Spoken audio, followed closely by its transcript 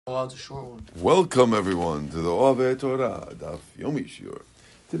Oh, it's a short one. Welcome everyone to the Ove Torah Daf Yomi Shiur.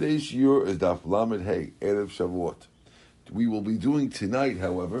 Today's Shiur is Daf Lamed Hey Erev Shavuot. We will be doing tonight,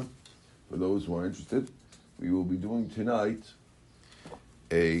 however, for those who are interested, we will be doing tonight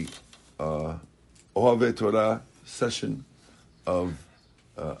a Ove Torah session of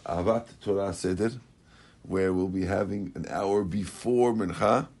Avat Torah Seder, where we'll be having an hour before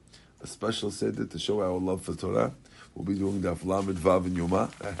Mincha, a special Seder to show our love for Torah. We'll be doing Daf Lamed Vav and Yoma.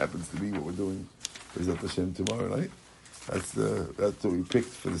 That happens to be what we're doing B'ezrat Hashem tomorrow night. That's what we picked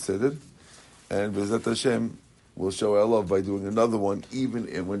for the Seder. And B'ezrat Hashem, we'll show our love by doing another one even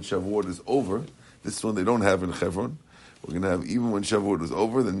when Shavuot is over. This one they don't have in Hebron. We're going to have even when Shavuot is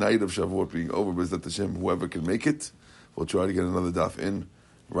over, the night of Shavuot being over, B'ezrat Hashem, whoever can make it, we'll try to get another Daf in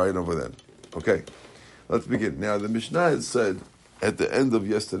right over then. Okay, let's begin. Now the Mishnah has said at the end of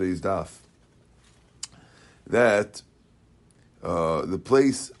yesterday's Daf that the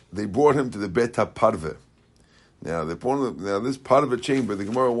place, they brought him to the Bet HaParveh. Now, this Parveh chamber, the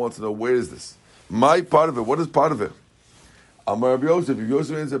Gemara wants to know, where is this? My Parveh, what is Parveh? Amar Rabbi Yosef, Rabbi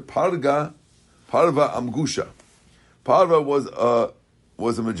Yosef answered, Parva Amgusha. Parva was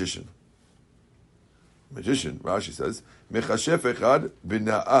a magician. Magician, Rashi says, Mechashef Echad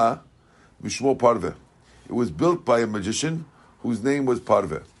B'Na'a B'Shmo Parveh. It was built by a magician whose name was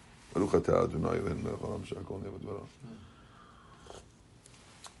Parveh.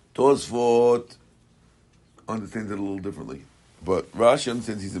 Tosfot understands it a little differently, but Rashi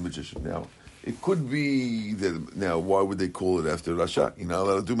understands he's a magician. Now, it could be that, now, why would they call it after Rasha? You're not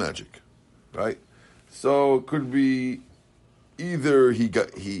allowed to do magic, right? So it could be either he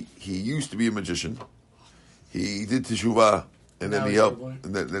used to be a magician, he did teshuvah, and then he helped,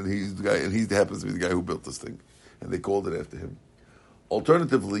 and then he's the guy, and he happens to be the guy who built this thing, and they called it after him.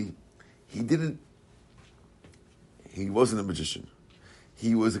 Alternatively, he wasn't a magician.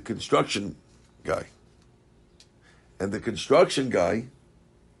 He was a construction guy. And the construction guy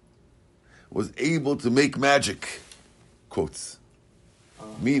was able to make magic, quotes.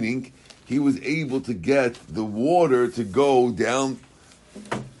 Meaning, he was able to get the water to go down,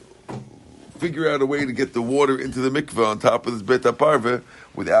 figure out a way to get the water into the mikveh on top of this Bet HaParveh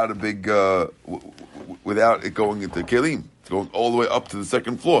without a big, without it going into kelim. It's going all the way up to the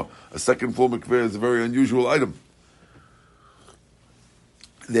second floor. A second floor mikveh is a very unusual item.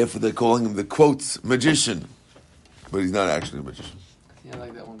 Therefore, they're calling him the quotes magician, but he's not actually a magician. Yeah, I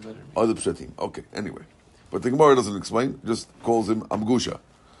like that one better. Other pshatim. Okay, anyway, but the Gemara doesn't explain; just calls him Amgusha.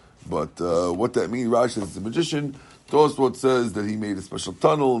 But what that means, Rashi says it's a magician. Tosfot says that he made a special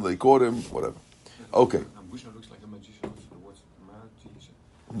tunnel. They caught him. Whatever. Okay. Amgusha looks like a magician. So what's magician?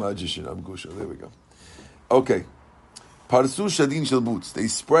 Magician Amgusha. There we go. Okay. Parsu shadin shel boots. They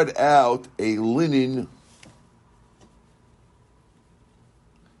spread out a linen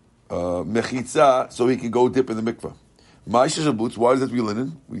mechitza, so he can go dip in the mikveh. Ma'aseh boots. Why does that be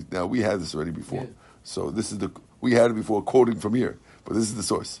linen? We had this already before, so this is we had it before, quoting from here, but this is the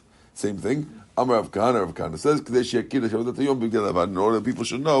source. Same thing. Amar Rav Kahana says, in order that people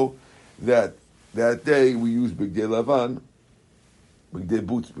should know that day we use Bigdei Lavan, Bigdei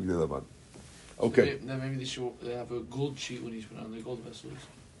boots, Bigdei Lavan. Okay. So maybe they have a gold sheet when he's put on the gold vessels.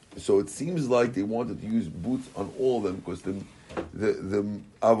 So it seems like they wanted to use boots on all of them because the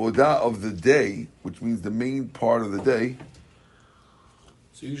avodah of the day, which means the main part of the day.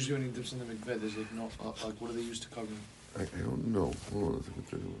 So usually when he dips in the mikveh, there's what do they use to cover him? I don't know. Hold on, let's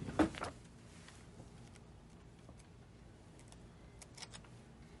tell you.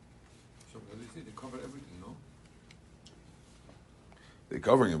 So they cover everything, no? They're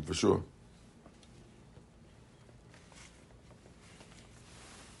covering him for sure.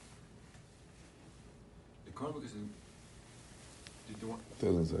 They cover because they want.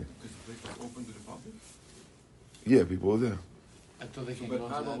 Doesn't say. Because the place was open to the public. Yeah, people were there. I thought they can't But go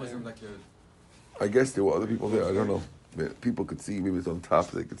into Parva that wasn't area. I guess there were other people there. I don't know. People could see. Maybe it's on top.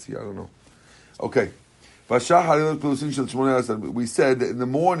 They could see. I don't know. Okay. We said that in the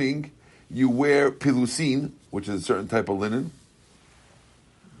morning you wear pilusin, which is a certain type of linen,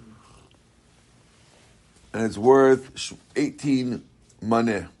 and it's worth 18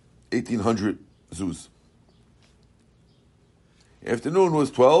 maneh, 1,800 zuz. Afternoon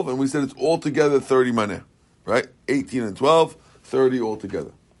was 12, and we said it's altogether 30 maneh, right? 18 and 12, 30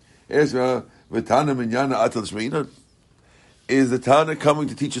 altogether. Is the Tana coming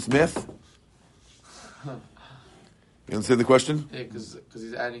to teach us math? You understand the question? Yeah, because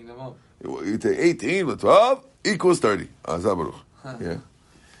he's adding them up. You take 18 with 12 equals 30. Yeah.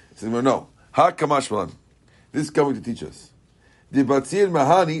 So no. Ha kamashmalan. This is coming to teach us. The batzir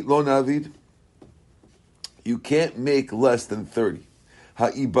mahani lo navid. You can't make less than 30.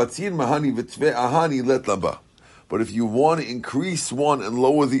 Ha'ibatzir mahani v'tve ahani let laba. But if you want to increase one and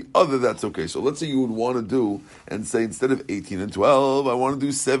lower the other, that's okay. So let's say you would want to do and say instead of 18 and 12, I want to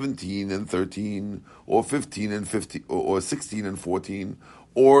do 17 and 13, or 15 and 15, or 16 and 14,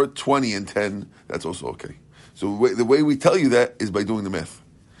 or 20 and 10. That's also okay. So the way we tell you that is by doing the math.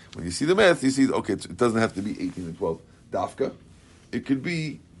 When you see the math, you see, okay, it doesn't have to be 18 and 12. Dafka. It could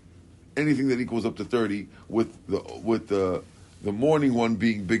be anything that equals up to 30 with the morning one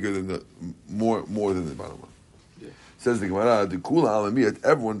being bigger than the more than the bottom one. Yeah. Says the Gemara, the Kula Alamiyat,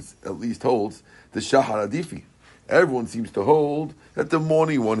 everyone at least holds the Shahar Adifi. Everyone seems to hold that the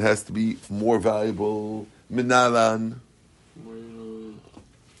morning one has to be more valuable. Minalan.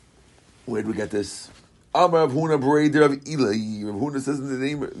 Where do we get this? Amar Rav Huna Breder of Eli. Rav Huna says in the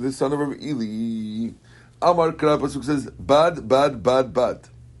name, the son of Rav Eli. Amar Kra Pasuk says, Bad.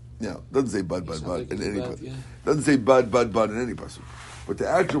 Now, doesn't say bad in any pasuk. Yeah. Doesn't say bad in any pasuk. But the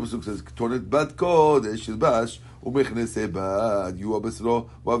actual pasuk says, Ketonet bad kodesh shilbash umechnese bad yuabesro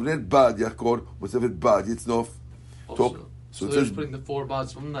wavnet bad yakor musafet bad yitznof. So they're just putting the 4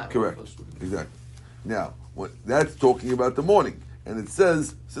 bads from that. Correct. Exactly. Now, that's talking about the morning, and it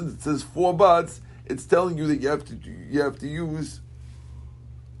says, since it says 4 bads, it's telling you that you have to use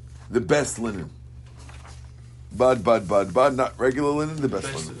the best linen. Bad, not regular linen, the best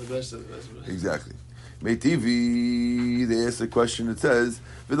linen. The best. Exactly. Meitivi, they ask a question, it says,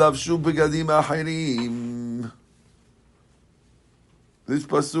 V'lavshu begadim ahirim. This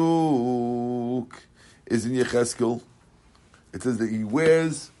pasuk is in Yecheskel. It says that he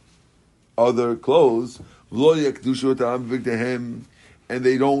wears other clothes, and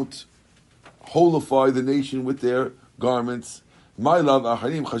they don't holify the nation with their garments. My love,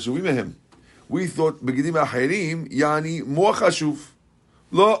 ahirim chashuvim mehem. We thought begadim ahirim yani more chashuv.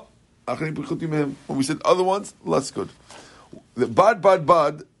 Lo achirim pichutim mehem. When we said other ones, less good. The bad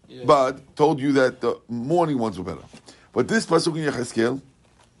told you that the morning ones were better. But this pasuk in Yecheskel,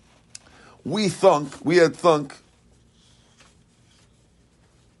 we had thunk.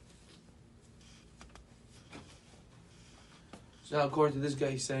 So now, according to this guy,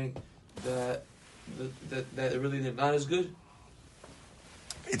 he's saying that really they're not as good.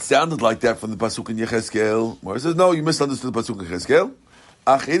 It sounded like that from the pasuk in Yecheskel, where it says, "No, you misunderstood the pasuk in Yecheskel.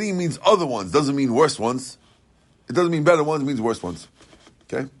 Achirim means other ones, doesn't mean worse ones. It doesn't mean better ones, it means worse ones."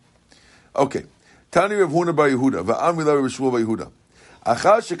 Okay. Tani Rav Huna bar Yehuda, va'amri la Rav Shmuel bar Yehuda.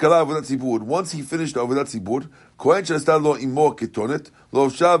 Achar shekala avodat tzibur. Once he finished avodat tzibur, kohen she'asta lo imo ketonet, lo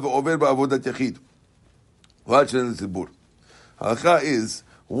shav ve'over ba'avodat yachid. V'ad she'en tzibur. Halacha is,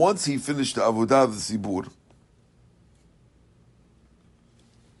 once he finished the avodah of the tzibur,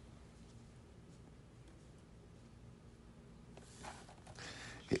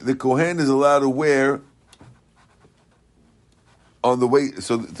 the kohen is allowed to wear on the way.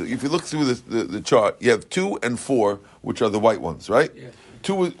 So if you look through the chart, you have 2 and 4, which are the white ones, right? Yeah.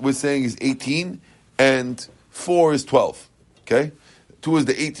 2 we're saying is 18, and 4 is 12. Okay, 2 is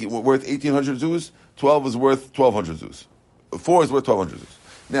the 18 worth 1,800 zuz. 12 is worth 1,200 zuz. 4 is worth 1,200 zuz.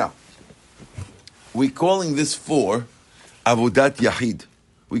 Now, we're calling this 4 avodat yachid.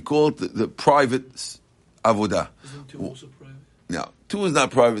 We call it the private avodah. Isn't 2 also private? No, 2 is not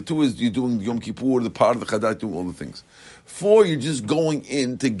private. 2 is you're doing Yom Kippur, the part of the Chadat, doing all the things. 4, you're just going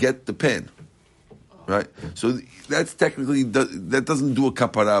in to get the pen, right? So that's technically, that doesn't do a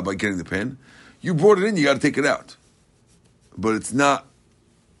kapara by getting the pen. You brought it in, you got to take it out. But it's not,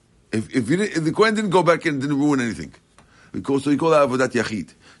 if the Kohen didn't go back in, it didn't ruin anything. So you call that avodat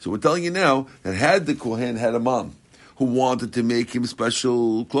yachid. So we're telling you now that had the Kohen had a mom who wanted to make him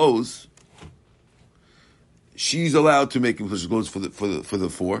special clothes, she's allowed to make him special clothes for the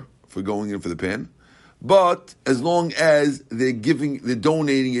 4, for going in for the pen. But as long as they're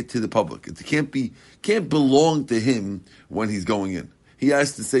donating it to the public, it can't belong to him when he's going in. He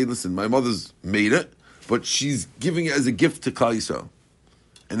has to say, "Listen, my mother's made it, but she's giving it as a gift to Klal Yisrael,"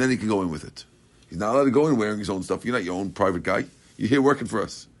 and then he can go in with it. He's not allowed to go in wearing his own stuff. You're not your own private guy. You're here working for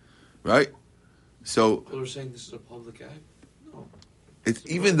us, right? So, Well, we're saying this is a public act. No. it's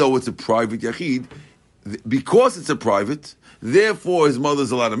even though it's a private yachid, because it's a private, therefore his mother's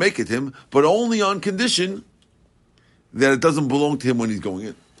allowed to make it him, but only on condition that it doesn't belong to him when he's going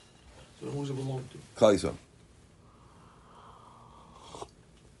in. So who's it belong to? Klal Yisrael.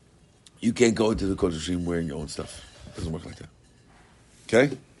 You can't go into the Kodesh Hashem wearing your own stuff. It doesn't work like that.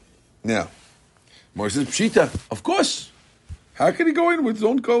 Okay? Now, Mar says, Pshita, of course. How can he go in with his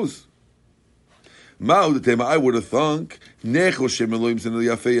own clothes? I would have thunk, no.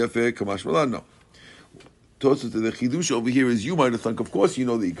 Tosfos, the chidush over here is you might have thunk, of course you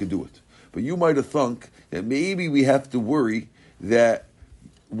know that you could do it. But you might have thunk that maybe we have to worry that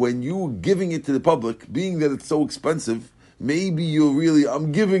when you giving it to the public, being that it's so expensive, maybe you're really,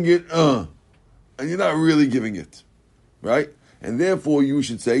 I'm giving it, and you're not really giving it, right? And therefore, you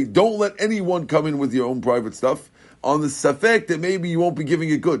should say, don't let anyone come in with your own private stuff on the safek that maybe you won't be giving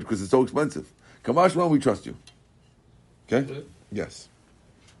it good because it's so expensive. Kamashman, we trust you. Okay? Good. Yes.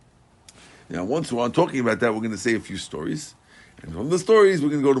 Now, once we're on talking about that, we're going to say a few stories. And from the stories, we're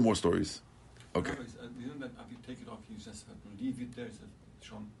going to go to more stories. Okay. You know that after you take it off, you just have to leave it there. So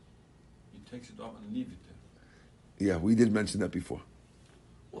Sean, he takes it off and leave it there. Yeah, we did mention that before.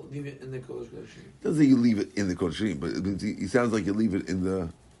 Well, leave it in the Kodesh Kodashim. Doesn't say you leave it in the Kodesh Kodashim, but it sounds like you leave it in the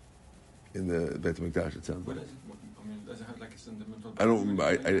Beit HaMikdash. It sounds What like. does it? I mean, does it have like a sentimental? I don't remember.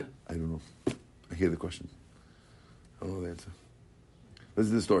 I value? don't know. I hear the question. I don't know the answer. This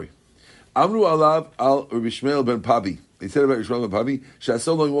is the story. Amru alav al Rabbi Shmuel ben Pabi. They said about Shmuel ben Pabi,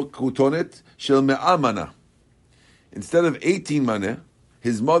 Shasol lo kutonet shel me'amana. Instead of 18 maneh,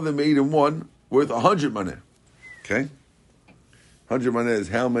 his mother made him one worth 100 maneh. Okay? 100 maneh is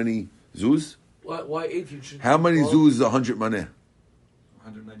how many zuz? Why 18? How many zuz is 100 maneh?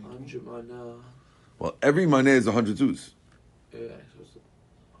 192. 100 man. Well, every maneh is 100 zuz. Yeah, so it's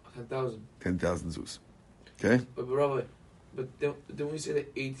 10,000. 10,000 zuz. Okay? But Rabbi, didn't we say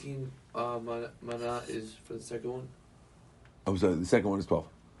that 18 mana is for the second one? I'm sorry, the second one is 12.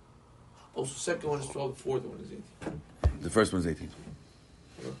 Also, second one is 12, the fourth one is 18. The first one is 18.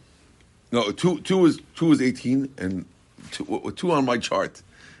 Yeah. No, two is 18, and two on my chart,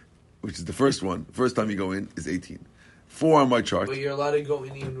 which is the first one. The first time you go in is 18. 4 on my chart. But you're allowed to go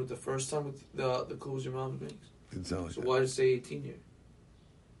in even with the first time with the clothes your mom makes. Didn't sound like So that. why does it say 18 here?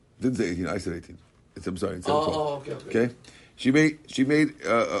 Didn't say 18. I said 18. I'm sorry. It said 12. Okay. Okay. She made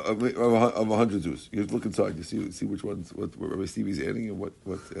of 100 zuz. You have to look inside. You see which ones what Rabbi Stevie's adding and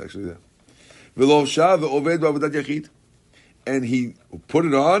what's actually there. V'lo shav ve'oved b'avodat yachid, and he put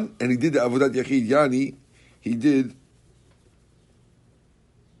it on and he did the avodat yachid. Yani, he did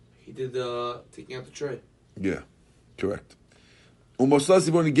taking out the tray. Yeah, correct. Umosla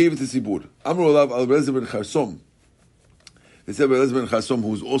Sibor, he gave it to Sibur. Amru alav al Reza ben Charsom. They said Reza ben Charsom,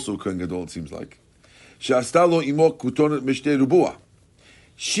 who is also Kohen Gadol, it seems like. She'asta lo imo kutonet mishtei rubua.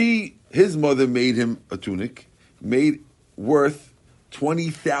 His mother made him a tunic, made worth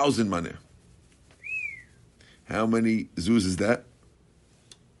 20,000 maneh. How many zuz is that?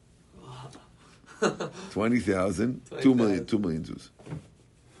 20,000. 2 million zuz.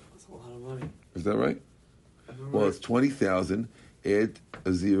 That's a lot of money. Is that right? Well, it's 20,000. Add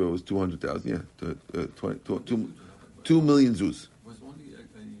a zero is 200,000. Yeah, 2 million zuz. Was only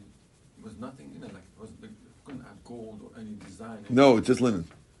was nothing in it, like couldn't have gold or any design. No, it's just linen.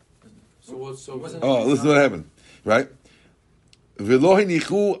 So what's so? Wasn't- Oh, listen to what happened, right? V'lo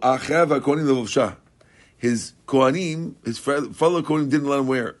hinichu achav hakohanim levavsha. His kohanim, his fellow kohanim, didn't let him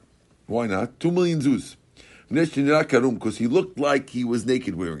wear it. Why not? 2 million zuz. Because he looked like he was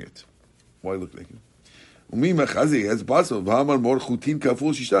naked wearing it. Why look naked? As possible.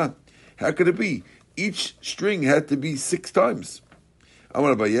 How could it be? Each string had to be 6 times.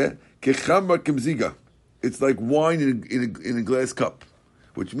 It's like wine in a glass cup,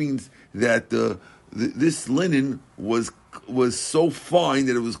 which means that this linen was so fine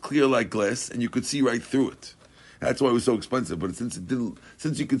that it was clear like glass, and you could see right through it. That's why it was so expensive. But since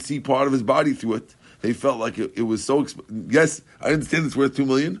you could see part of his body through it, they felt like it was so expensive. Yes, I understand it's worth $2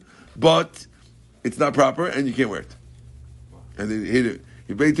 million, but it's not proper, and you can't wear it. And they hit it.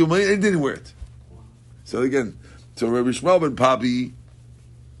 You paid $2 million, and didn't wear it. So again, Rabbi Shmuel ben Papi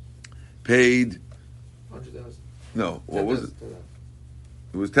paid 100,000. no. What was it? 10,000.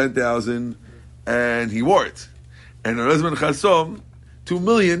 It was 10,000, and he wore it. And the Rezman Chasom, 2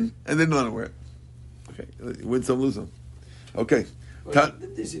 million, and they didn't let him wear it. Okay, win some, lose some. Okay. But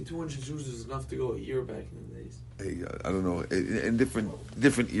didn't they say 200 zuz is enough to go a year back in the days? Hey, I don't know. In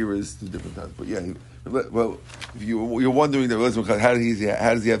different eras, there's different times. But yeah, well, if you're wondering that Rezman Chasom,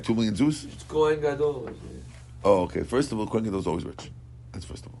 how does he have 2 million zuz? It's Kohen Gadol. Oh, okay. First of all, Kohen Gadol is always rich. That's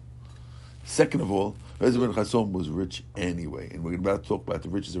first of all. Second of all, Rezman Chasom was rich anyway, and we're about to talk about the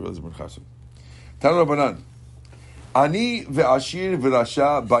riches of Rezman Chasom. Tanu Rabbanan. Ani ve'ashir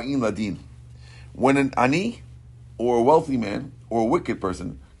ve'rasha ba'in ladin. When an ani, or a wealthy man, or a wicked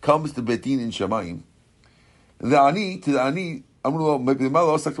person, comes to Betin in Shamayim, the ani, they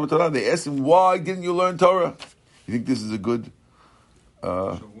ask him, why didn't you learn Torah? You think this is a good,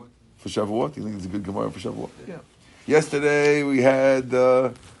 So what? for Shavuot? You think it's a good Gemara for Shavuot? Yeah. Yesterday we had,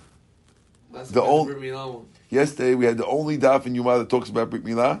 That's The old- Brit Milah one. yesterday we had the only daf in Yuma that talks about Brit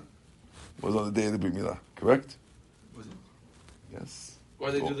Milah, was on the day of the Brit Milah, correct? Was it? Yes. Why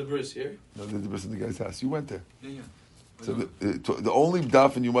they do the bris here? No, they did this in the guy's house. You went there. Yeah. So the only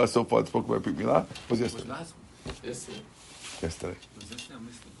daf in Yuma so far that spoke about Brit Milah was It was yesterday. last one. Yesterday. Yesterday. It was yesterday.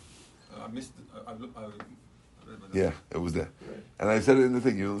 I missed it. I read about that. Yeah, it was there. Right. And I said it in the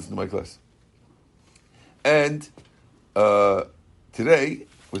thing. You didn't listen to my class. And today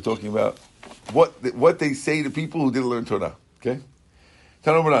we're talking about what they say to people who didn't learn Torah. Okay.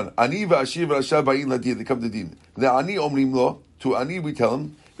 Tanu Moran, Ani v'ashir v'rasha ba'in ladin. They come to din. The ani omrim lo. To ani we tell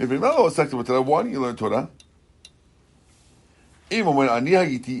him, why don't you learn Torah? Even when ani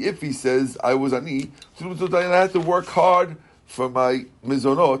hagiti, if he says I was ani, I had to work hard for my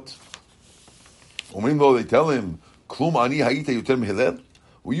mizonot. Omrim lo, they tell him, klum ani hagita yoter mihillel.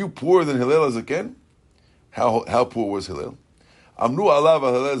 Were you poorer than Hillel as a ken? How poor was Hillel? Amnu alav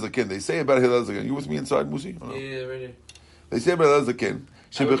Hillel as a ken. They say about Hillel as a ken. You with me inside, Musi? Oh, no. Yeah, right here. They say about Hillel as a ken.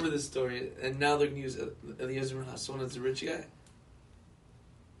 I remember this story, and now they're going to use Eliezer ben Hasson as a rich guy.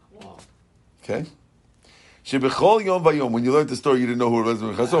 Wow. Okay. Shebechol yom vayom. When you learned the story, you didn't know who Eliezer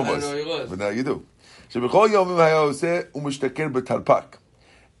ben Chasson I was. didn't know he was. But now you do. Shebechol yom vayom umishtaker betalpak.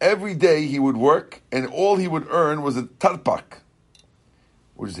 Every day he would work, and all he would earn was a talpak,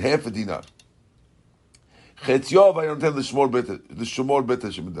 which is half a dinar. Chetzio vayom the shemor bet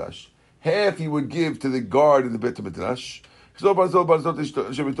shemidrash. Half he would give to the guard in the bet midrash. And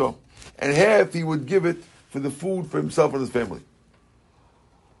half he would give it for the food for himself and his family.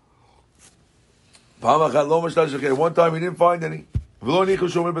 One time he didn't find any. Okay,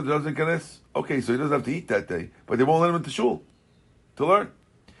 so he doesn't have to eat that day, but they won't let him into shul to learn.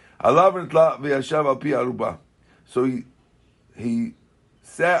 So he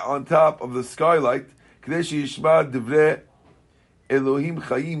sat on top of the skylight. He wanted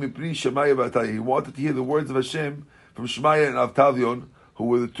to hear the words of Hashem from Shemaiah and Avtalion, who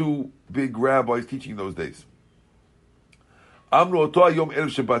were the two big rabbis teaching those days. Of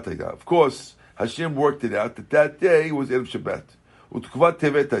course, Hashem worked it out that day was Erev Shabbat.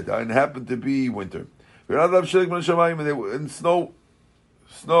 And it happened to be winter. And snow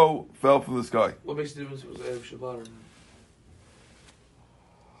fell from the sky. What makes the difference if it was Erev Shabbat or not?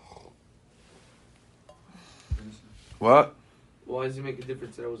 What? Why does it make a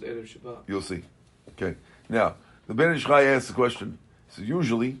difference that it was Erev Shabbat? You'll see. Okay. Now, the Ben Ish Chai asks the question. He says,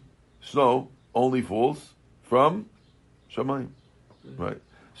 usually, snow only falls from Shamayim. Right.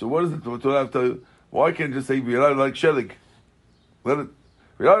 So what is it? What do I have to tell you? Why can't it just say, V'yarad like Shelig? Let it,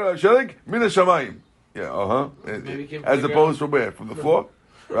 V'yarad like Shelig, Mina Shamayim. Yeah, as opposed from where? From the floor?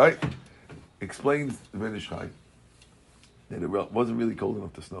 Right? Explains the Ben Ish Chai that it wasn't really cold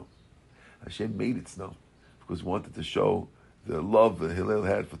enough to snow. Hashem made it snow because he wanted to show the love that Hillel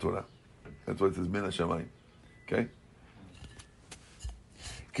had for Torah. That's why it says Min HaShamayim. Okay?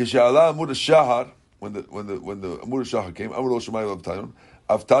 Kisha'ala Amud HaShahar, when the Amud HaShahar came, Amud HaShamayim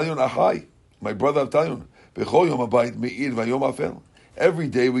Avtalion Achai, my brother Avtalion, B'chol Yom HaBayit Me'ir V'Yom Afel. Every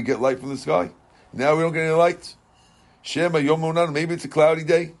day we get light from the sky. Now we don't get any light. Shema Yom Munan, maybe it's a cloudy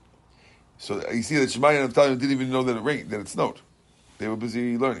day. So you see that Shemaiah and Avtalion didn't even know that it rained, that it snowed. They were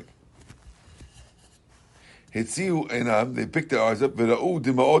busy learning. Hitziu Enam, they picked their eyes up, V'ra'u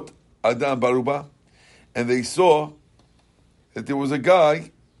Dimaot Adam Baruba, and they saw that there was a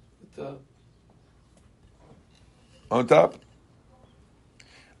guy on top.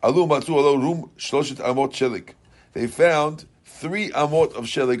 Alu Matzu Alo Rum Shloshet Amot Shelig. They found 3 amot of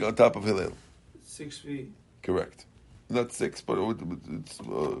Shelig on top of Hillel. 6 feet. Correct. Not 6, but it's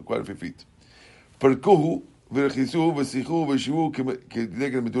quite a few feet. Perkuhu v'rechisu v'sichu v'shivu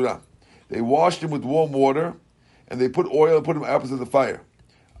k'neged medura. They washed him with warm water, and they put oil and put him opposite the fire.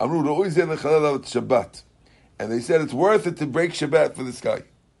 Amru ro'oi zeh lechalel Shabbat, and they said it's worth it to break Shabbat for this guy.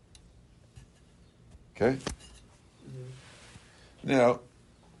 Okay. Now,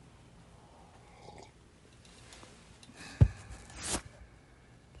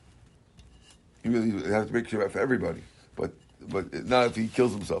 you really have to break Shabbat for everybody, but not if he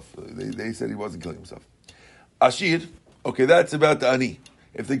kills himself. They said he wasn't killing himself. Ashir, okay, that's about the ani.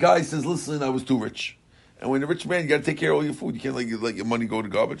 If the guy says, "Listen, I was too rich," and when you're a rich man, you got to take care of all your food. You can't let your money go to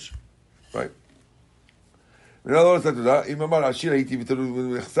garbage, right? In other words,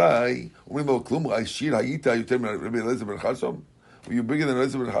 were you bigger than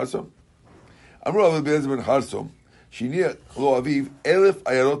Eliezer ben Charsom?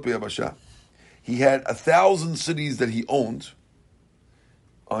 He had 1,000 cities that he owned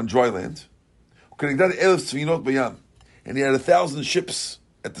on dry land. And he had 1,000 ships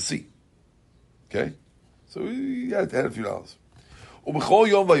at the sea. Okay? So he had a few dollars.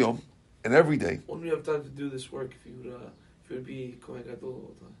 And every day. Wouldn't you have time to do this work if you would be Kohen Gadol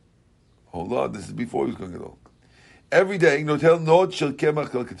all the time? Hold on, this is before he was Kohen Gadol. Every day, he would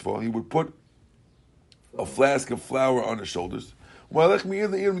put a flask of flour on his shoulders. He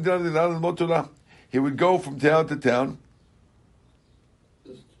would go from town to town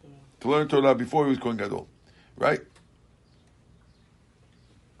to learn Torah before he was Kohen Gadol. Right?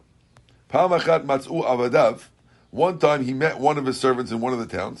 One time he met one of his servants in one of the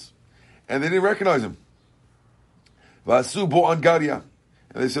towns, and they didn't recognize him. And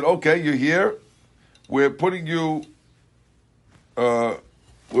they said, okay, you're here. We're putting you to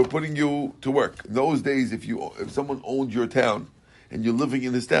work. In those days, if someone owned your town and you're living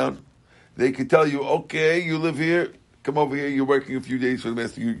in this town, they could tell you, okay, you live here, come over here, you're working a few days for the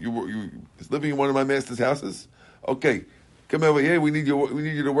master. You're living in one of my master's houses. Okay, come over here. We need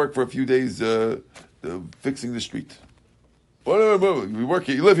you to work for a few days fixing the street. You work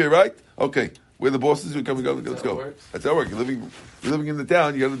here. You live here, right? Okay. We're the bosses. We come and go. Let's go. That's how it works. You're living in the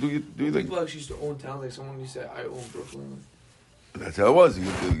town. You got to do your thing. People actually used to own towns. Like someone used to say, "I own Brooklyn." That's how it was.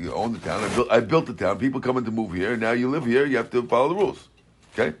 You own the town. I built the town. People coming to move here. Now you live here. You have to follow the rules.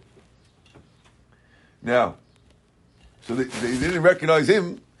 Okay. Now, so they didn't recognize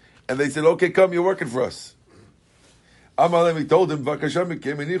him, and they said, "Okay, come. You're working for us." Amalem told him,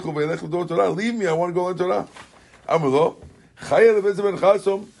 "Leave me. I want to go learn Torah." Amalo.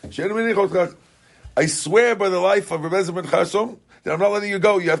 I swear by the life of Rebbe Eliezer ben Chasom that I'm not letting you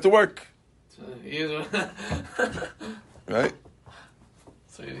go. You have to work. Right?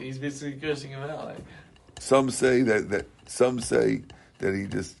 So he's basically cursing him out. Like. Some say that he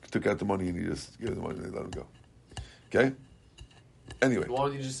just took out the money and he just gave the money and they let him go. Okay? Anyway. Why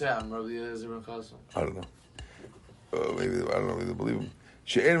would you just say I'm Rebbe Eliezer ben Chasom? I don't know. Maybe I don't know. Maybe they believe him.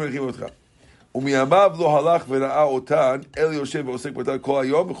 She'en melchim otcha. Umiyamav lo halach v'ra'a otan el yoshev v'osek b'tal kol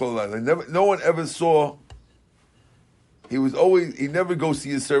hayom v'chol halayla. No one ever saw. He never go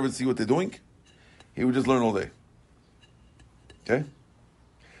see his servants, see what they're doing. He would just learn all day. Okay?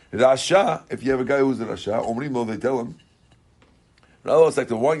 Rasha, if you have a guy who's a Rasha, omrim lo, they tell him, why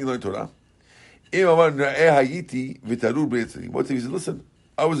don't you learn Torah? What if he said, listen,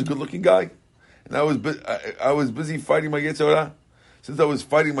 I was a good-looking guy, and I was busy fighting my Yetzer Hara. Since I was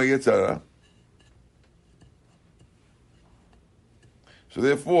fighting my Yetzer Hara, so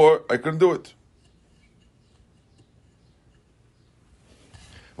therefore, I couldn't do it.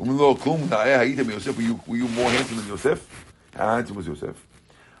 Were you more handsome than Yosef? How handsome was Yosef?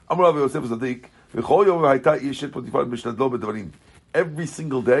 Every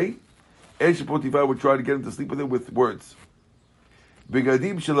single day, Eshet Potifar would try to get him to sleep with him with words.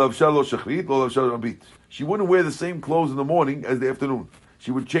 She wouldn't wear the same clothes in the morning as the afternoon. She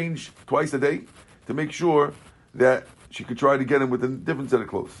would change twice a day to make sure that she could try to get him with a different set of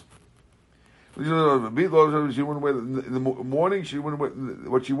clothes. She wouldn't wear in the morning. She wouldn't wear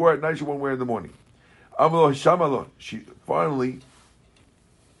what she wore at night. She wouldn't wear in the morning.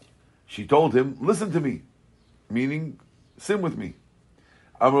 She told him, "Listen to me," meaning sin with me.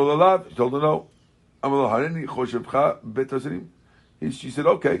 She told her no. She said,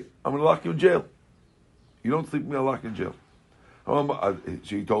 "Okay, I'm going to lock you in jail. You don't sleep with me, I'll lock you in jail."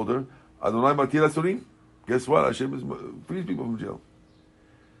 She told her, "Adonai matir asurim." Guess what? Hashem frees people from jail.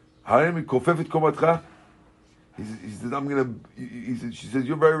 He said, she says,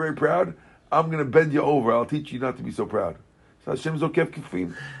 "You're very, very proud. I'm going to bend you over. I'll teach you not to be so proud." So Hashem's okay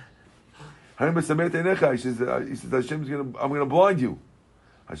kifin. He says, I'm going to blind you.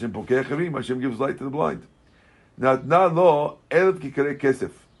 Hashem gives light to the blind.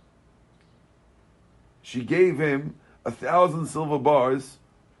 She gave him 1,000 silver bars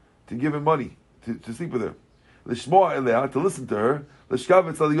to give him money to sleep with her. To listen to her.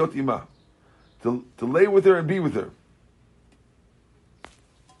 To lay with her and be with her.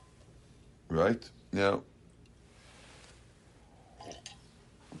 Right? Now,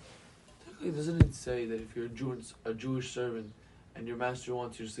 doesn't it say that if you're a Jewish servant and your master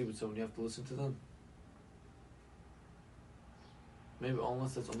wants you to sleep with someone, you have to listen to them? Maybe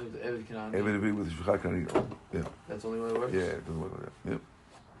unless that's only with the Eved Kanani. Eved with the Shvachar Kanani. Yeah. That's only when it works? Yeah, it doesn't work like that. Yeah.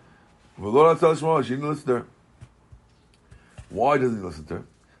 She didn't listen to her. Why doesn't he listen to her?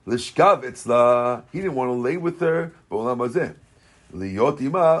 Lishkav etzla. He didn't want to lay with her. The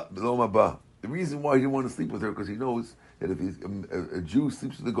reason why he didn't want to sleep with her because he knows that if a Jew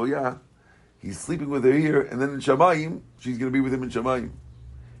sleeps with a Goyah, he's sleeping with her here, and then in Shamayim, she's going to be with him in Shamayim.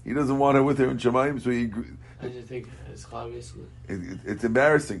 He doesn't want her with her in Shamayim, so he. I just think it's basically. It's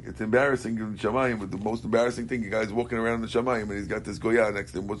embarrassing. It's embarrassing in Shamayim. But the most embarrassing thing, the guy's walking around in the Shamayim and he's got this Goyah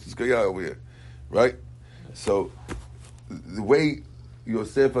next to him. What's this Goyah over here, right? So the way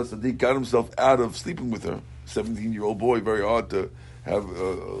Yosef HaSadik got himself out of sleeping with her, 17-year-old boy, very hard to have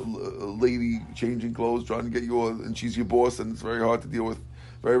a lady changing clothes, trying to get you, and she's your boss, and it's very hard to deal with.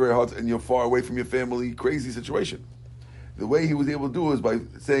 very, very hard, and you're far away from your family, crazy situation. The way he was able to do it was by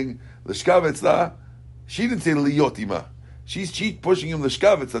saying, L'shkavetzla, she didn't say liyotima. She's pushing him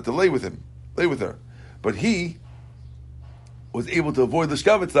l'shkavetzla to lay with her. But he was able to avoid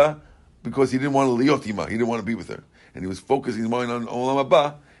l'shkavetzla because he didn't want to liyotima. He didn't want to be with her. And he was focusing his mind on Olam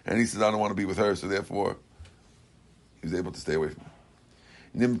Haba, and he says, I don't want to be with her, so therefore, he was able to stay away from her.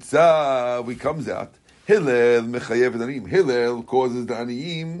 Nimtza, he comes out, Hillel mechayev ananim. Hillel causes the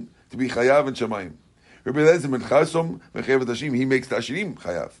aniyim to be chayav and shamayim. Rabbi Eliezer ben Chasom mechayev hashim. He makes the ashirim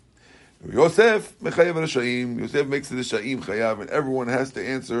chayav. Yosef mechayev rashaim. Yosef makes the shaim chayav, and everyone has to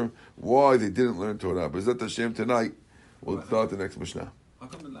answer why they didn't learn Torah. B'ezrat Hashem tonight we'll start the next Mishnah. How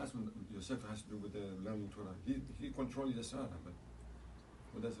come the last one Yosef has to do with the learning Torah? He controls the Sarah, but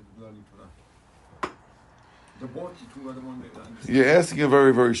what does it with learning Torah? The both the two are the one that understand. You're asking a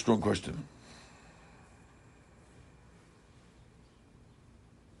very, very strong question.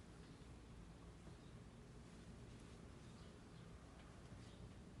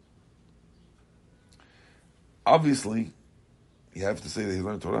 Obviously, you have to say that he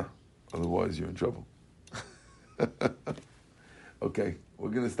learned Torah. Otherwise, you're in trouble. Okay, we're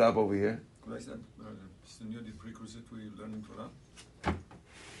going to stop over here. Could I say the precursor to learning Torah?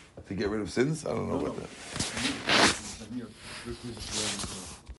 To get rid of sins? I don't know about that. The precursor to learning Torah.